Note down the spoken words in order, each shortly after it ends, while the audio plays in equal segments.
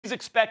He's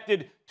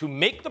expected to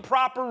make the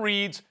proper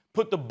reads,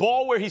 put the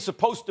ball where he's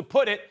supposed to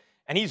put it,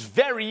 and he's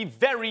very,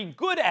 very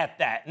good at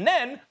that. And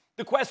then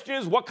the question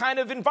is, what kind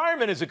of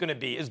environment is it going to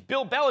be? Is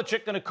Bill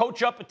Belichick going to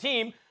coach up a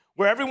team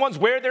where everyone's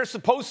where they're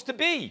supposed to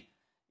be?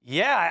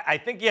 Yeah, I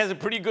think he has a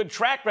pretty good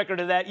track record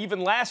of that.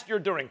 Even last year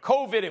during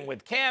COVID and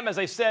with Cam, as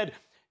I said,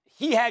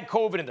 he had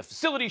COVID and the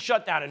facility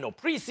shut down and no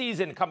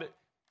preseason.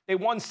 They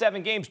won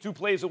 7 games, 2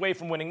 plays away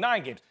from winning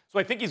 9 games. So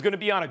I think he's going to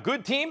be on a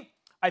good team.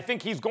 I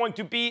think he's going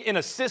to be in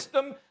a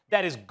system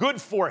that is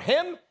good for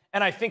him,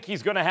 and I think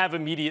he's going to have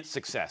immediate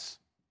success.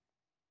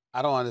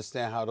 I don't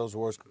understand how those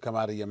words can come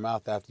out of your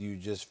mouth after you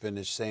just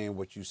finished saying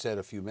what you said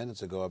a few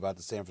minutes ago about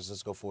the San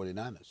Francisco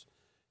 49ers.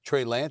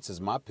 Trey Lance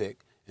is my pick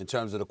in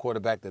terms of the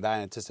quarterback that I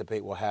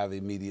anticipate will have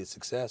immediate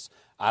success.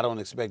 I don't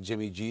expect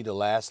Jimmy G to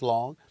last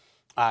long.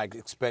 I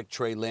expect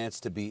Trey Lance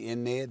to be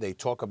in there. They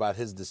talk about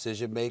his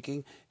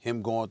decision-making,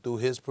 him going through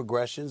his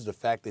progressions, the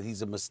fact that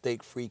he's a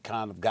mistake-free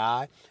kind of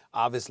guy.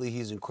 Obviously,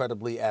 he's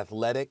incredibly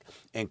athletic,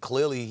 and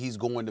clearly he's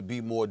going to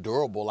be more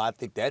durable. I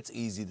think that's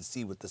easy to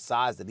see with the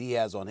size that he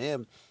has on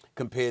him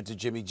compared to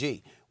Jimmy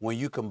G. When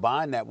you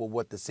combine that with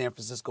what the San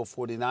Francisco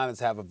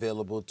 49ers have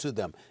available to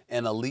them,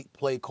 an elite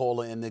play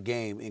caller in the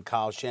game in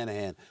Kyle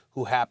Shanahan,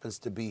 who happens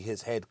to be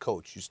his head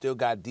coach. You still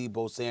got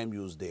Deebo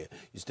Samuels there.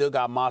 You still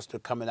got Monster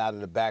coming out of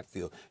the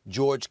backfield.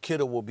 George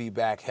Kittle will be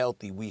back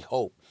healthy, we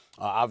hope.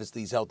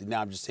 Obviously, he's healthy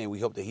now. I'm just saying we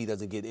hope that he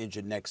doesn't get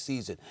injured next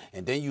season.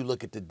 And then you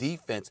look at the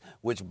defense,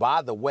 which,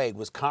 by the way,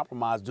 was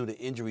compromised due to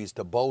injuries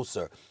to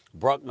Bosa,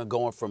 Bruckner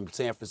going from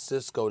San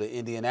Francisco to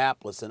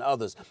Indianapolis and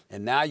others.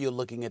 And now you're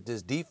looking at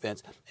this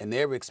defense, and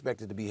they're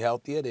expected to be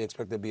healthier. They're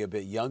expected to be a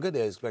bit younger.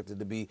 They're expected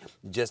to be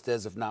just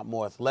as, if not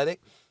more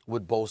athletic,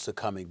 with Bosa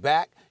coming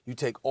back. You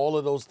take all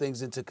of those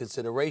things into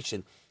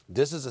consideration.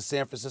 This is a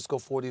San Francisco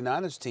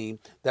 49ers team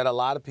that a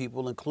lot of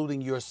people,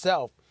 including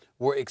yourself,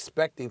 were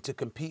expecting to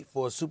compete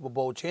for a Super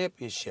Bowl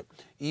championship.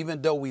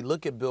 Even though we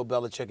look at Bill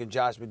Belichick and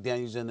Josh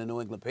McDaniels and the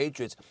New England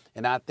Patriots,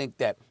 and I think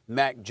that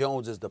Mac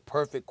Jones is the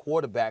perfect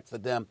quarterback for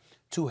them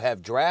to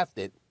have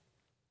drafted,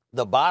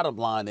 the bottom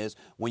line is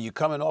when you're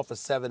coming off a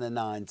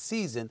 7-9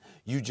 season,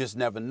 you just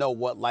never know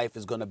what life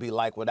is going to be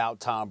like without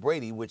Tom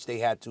Brady, which they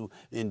had to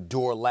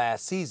endure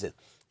last season.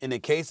 In the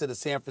case of the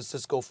San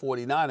Francisco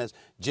 49ers,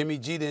 Jimmy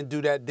G didn't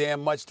do that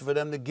damn much for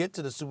them to get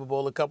to the Super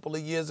Bowl a couple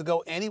of years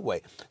ago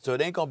anyway. So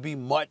it ain't going to be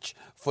much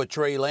for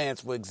Trey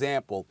Lance, for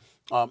example,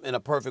 in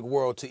a perfect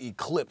world to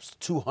eclipse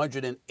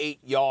 208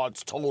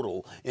 yards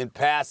total in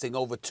passing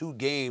over 2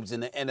 games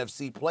in the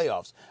NFC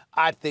playoffs.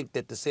 I think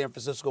that the San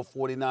Francisco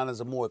 49ers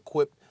are more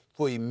equipped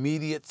for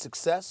immediate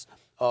success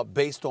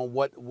based on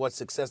what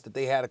success that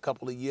they had a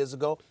couple of years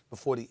ago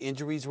before the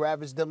injuries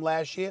ravaged them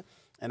last year.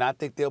 And I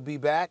think they'll be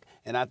back,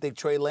 and I think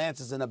Trey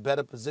Lance is in a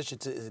better position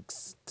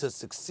to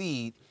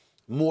succeed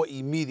more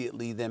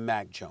immediately than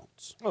Mac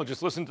Jones. Well,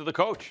 just listen to the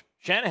coach.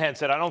 Shanahan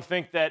said, I don't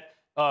think that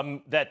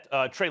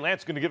Trey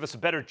Lance is going to give us a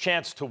better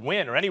chance to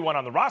win, or anyone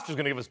on the roster is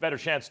going to give us a better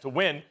chance to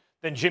win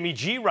than Jimmy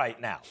G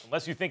right now,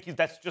 unless you think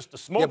that's just a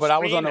smoke screen. Yeah, but I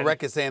was on the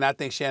record saying I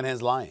think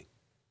Shanahan's lying.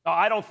 No,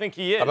 I don't think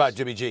he is. About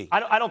Jimmy G?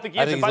 I don't think he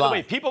is. And by lying. the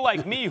way, people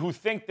like me who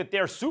think that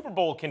they're Super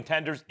Bowl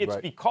contenders, it's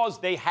right. because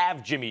they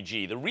have Jimmy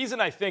G. The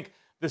reason I think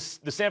the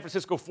San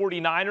Francisco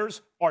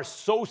 49ers are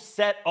so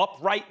set up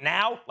right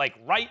now,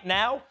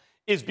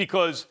 is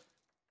because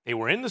they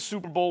were in the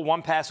Super Bowl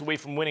 1 pass away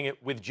from winning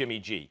it with Jimmy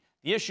G.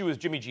 The issue is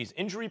Jimmy G's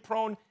injury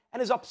prone and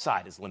his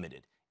upside is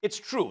limited. It's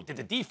true. Did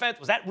the defense,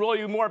 was that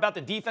really more about the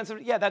defense?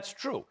 Yeah, that's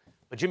true.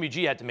 But Jimmy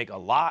G had to make a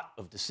lot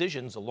of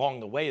decisions along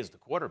the way as the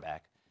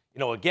quarterback. You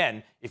know,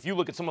 again, if you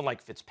look at someone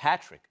like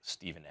Fitzpatrick,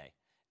 Stephen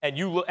A., and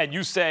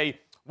you say,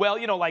 well,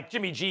 you know, like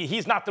Jimmy G,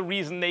 he's not the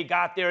reason they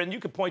got there, and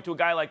you could point to a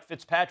guy like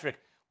Fitzpatrick.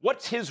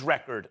 What's his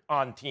record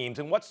on teams,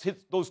 and what's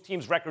those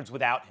teams' records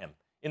without him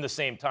in the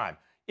same time?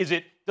 Does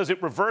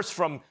it reverse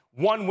from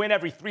 1 win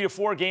every 3 to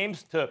 4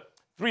 games to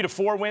 3 to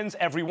 4 wins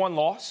every 1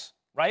 loss,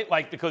 right?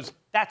 Because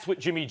that's what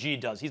Jimmy G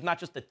does. He's not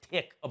just a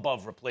tick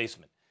above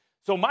replacement.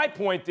 So my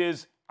point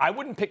is, I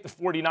wouldn't pick the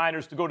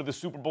 49ers to go to the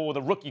Super Bowl with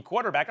a rookie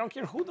quarterback. I don't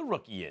care who the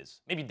rookie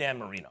is. Maybe Dan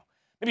Marino.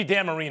 Maybe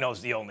Dan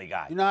Marino's the only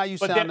guy. You know how you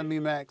sound to me,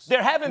 Max?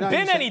 There haven't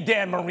been any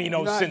Dan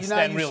Marinos since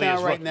then, really,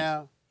 as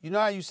rookies. You know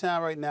how you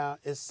sound right now?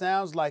 It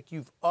sounds like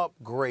you've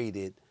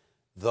upgraded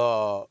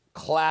the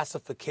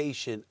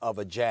classification of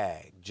a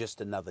Jag,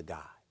 just another guy.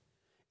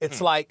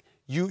 It's like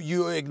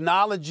you're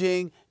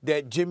acknowledging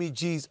that Jimmy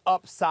G's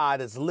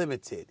upside is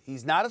limited.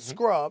 He's not a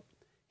scrub.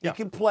 He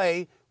can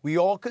play. We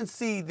all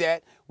concede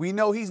that. We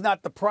know he's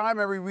not the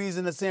primary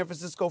reason the San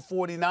Francisco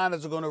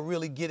 49ers are going to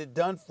really get it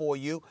done for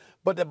you.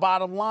 But the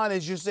bottom line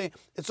is you're saying,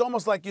 it's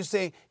almost like you're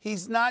saying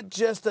he's not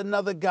just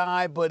another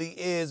guy, but he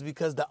is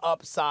because the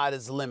upside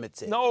is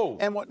limited. No.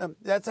 And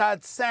that's how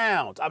it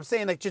sounds. I'm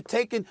saying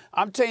that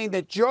I'm saying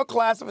that your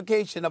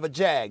classification of a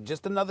Jag,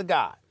 just another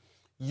guy,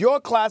 your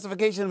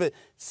classification of it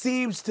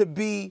seems to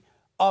be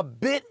a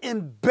bit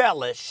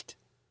embellished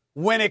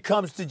when it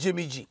comes to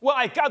Jimmy G. Well,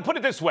 I got to put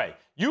it this way.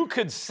 You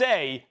could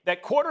say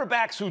that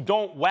quarterbacks who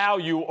don't wow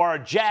you are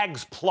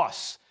Jags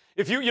plus.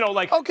 If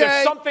like okay.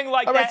 there's something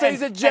like all right, that. So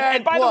he's a Jag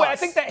and by plus. the way, I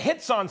think that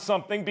hits on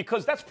something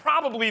because that's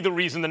probably the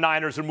reason the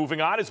Niners are moving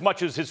on, as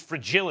much as his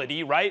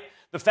fragility, right?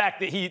 The fact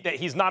that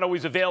he's not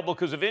always available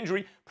because of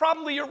injury.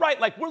 Probably you're right.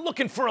 Like, we're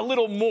looking for a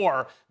little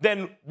more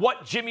than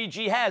what Jimmy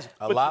G has.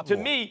 But to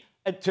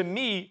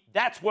me,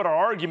 that's what our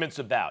argument's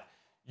about.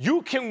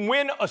 You can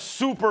win a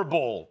Super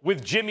Bowl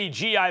with Jimmy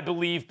G, I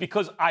believe,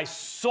 because I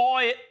saw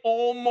it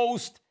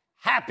almost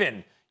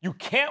happen. You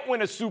can't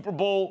win a Super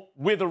Bowl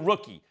with a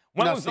rookie.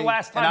 When was the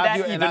last time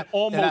that even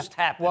almost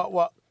happened?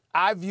 Well,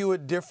 I view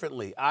it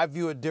differently. I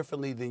view it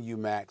differently than you,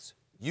 Max.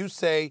 You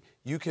say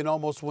you can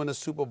almost win a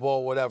Super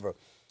Bowl, whatever.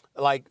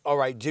 Like, all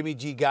right, Jimmy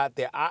G got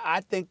there.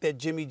 I think that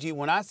Jimmy G,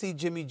 when I see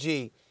Jimmy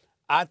G,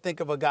 I think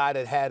of a guy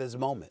that had his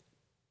moment.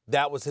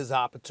 That was his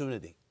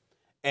opportunity.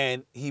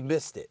 And he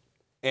missed it.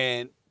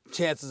 And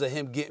chances of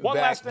him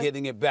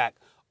getting it back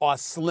are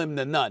slim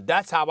to none.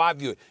 That's how I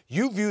view it.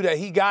 You view that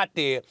he got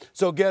there,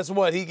 so guess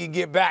what? He can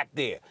get back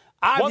there.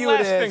 I view it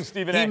as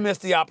he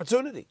missed the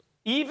opportunity.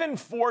 Even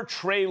for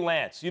Trey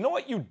Lance, you know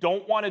what you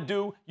don't want to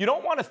do? You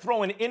don't want to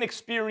throw an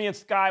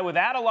inexperienced guy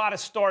without a lot of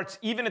starts,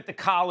 even at the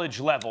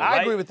college level, right?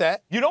 I agree with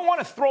that. You don't want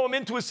to throw him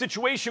into a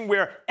situation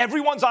where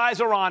everyone's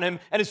eyes are on him,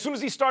 and as soon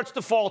as he starts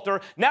to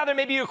falter, now there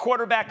may be a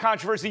quarterback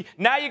controversy.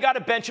 Now you got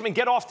to bench him and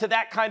get off to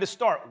that kind of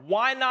start.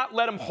 Why not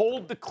let him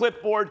hold the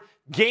clipboard,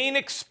 gain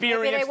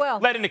experience,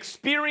 let an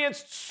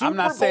experienced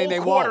Super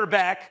Bowl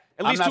quarterback,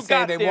 at least who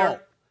got there.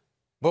 Won't.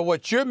 But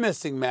what you're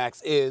missing,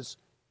 Max, is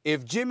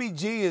if Jimmy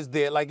G is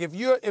there, like if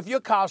you're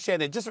Kyle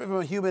Shanahan, just from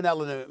a human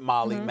element,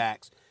 Molly,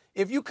 Max,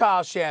 if you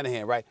Kyle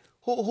Shanahan, right,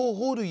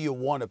 who do you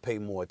want to pay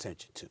more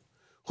attention to?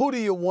 Who do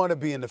you want to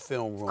be in the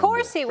film room? Of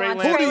course he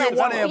wants Who do you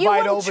want to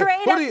invite over?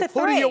 Who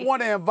do you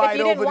want to invite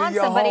over to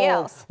your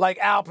home? Like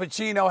Al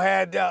Pacino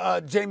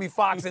had Jamie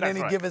Foxx in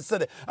any given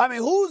Sunday. I mean,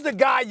 who's the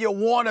guy you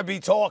want to be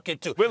talking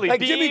to?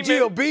 Like Jimmy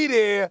G will be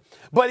there,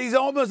 but he's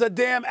almost a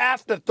damn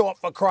afterthought,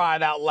 for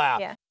crying out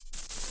loud. Yeah.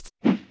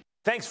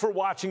 Thanks for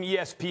watching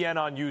ESPN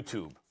on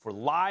YouTube. For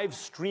live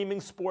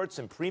streaming sports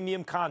and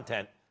premium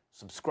content,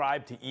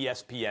 subscribe to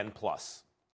ESPN+.